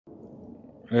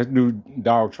Let's do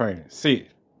dog training. Sit.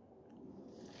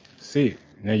 Sit.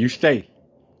 Now you stay.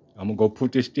 I'm going to go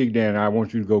put this stick down and I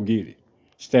want you to go get it.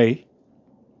 Stay.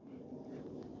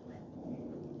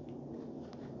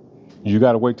 You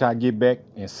got to wait till I get back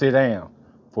and sit down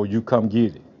before you come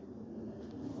get it.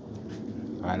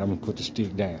 All right, I'm going to put the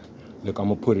stick down. Look, I'm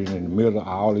going to put it in the middle of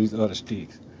all these other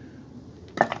sticks.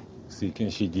 See, can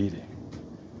she get it?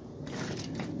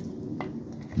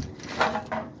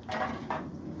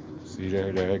 See, there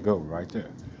it go, right there.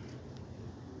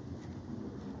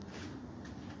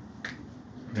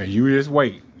 Now, you just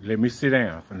wait. Let me sit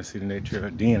down. I'm finna sit in that chair.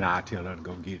 Then I'll tell her to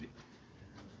go get it.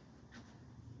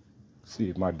 See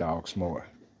if my dog's smart.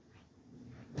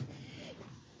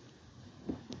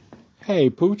 Hey,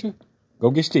 Poocha.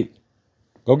 Go get stick.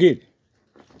 Go get it.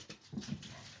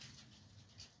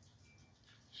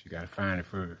 She gotta find it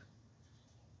first.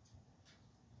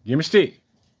 Give me stick.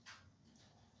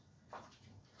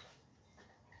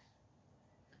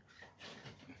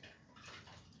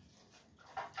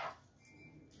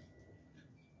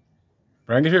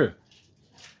 Bring it here.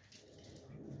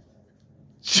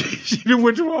 She done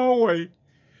went the wrong way.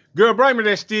 Girl, bring me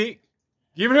that stick.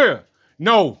 Give it here.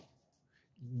 No.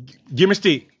 Give me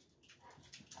stick.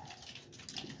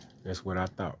 That's what I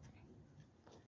thought.